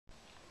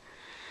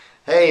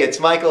Hey, it's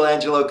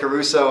Angelo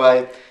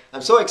Caruso.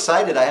 I'm so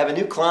excited. I have a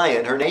new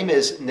client. Her name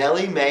is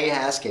Nellie Mae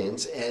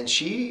Haskins, and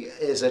she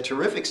is a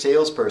terrific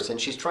salesperson.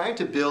 She's trying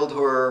to build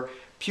her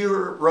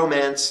pure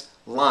romance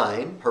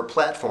line, her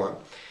platform,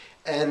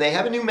 and they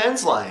have a new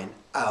men's line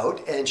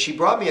out, and she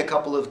brought me a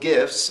couple of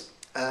gifts,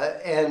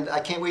 and I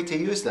can't wait to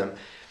use them.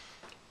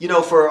 You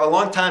know, for a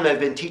long time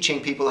I've been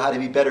teaching people how to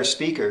be better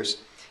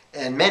speakers,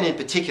 and men in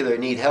particular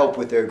need help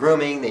with their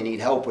grooming, they need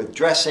help with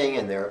dressing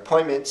and their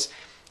appointments.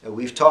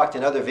 We've talked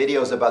in other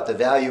videos about the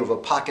value of a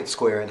pocket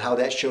square and how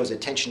that shows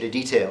attention to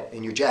detail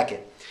in your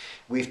jacket.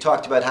 We've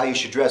talked about how you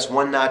should dress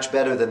one notch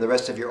better than the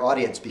rest of your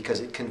audience because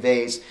it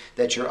conveys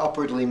that you're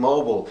upwardly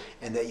mobile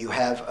and that you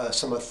have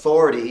some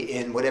authority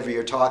in whatever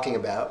you're talking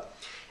about.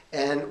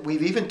 And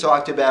we've even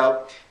talked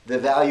about the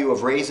value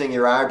of raising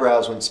your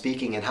eyebrows when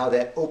speaking and how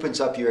that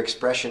opens up your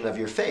expression of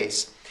your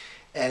face.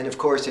 And of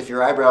course, if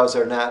your eyebrows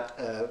are not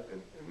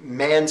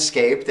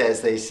manscaped,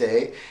 as they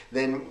say,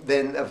 then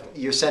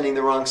you're sending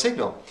the wrong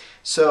signal.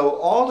 So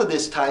all of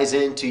this ties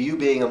into you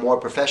being a more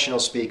professional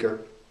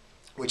speaker,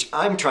 which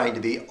I'm trying to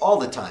be all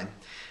the time.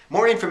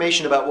 More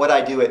information about what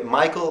I do at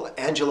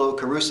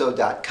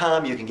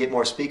michaelangelocaruso.com. You can get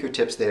more speaker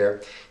tips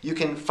there. You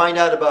can find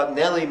out about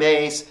Nellie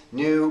Mae's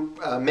new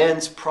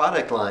men's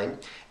product line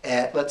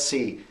at, let's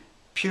see,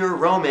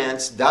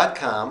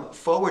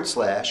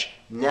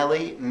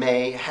 pureromance.com/Nellie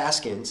Mae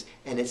Haskins,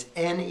 and it's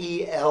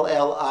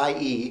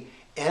NellieMaeHaskins,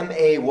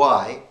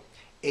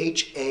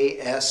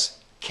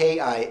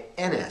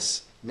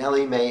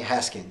 Nellie Mae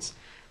Haskins.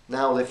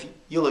 Now, if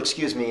you'll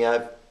excuse me,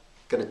 I'm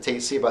going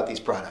to see about these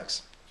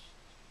products.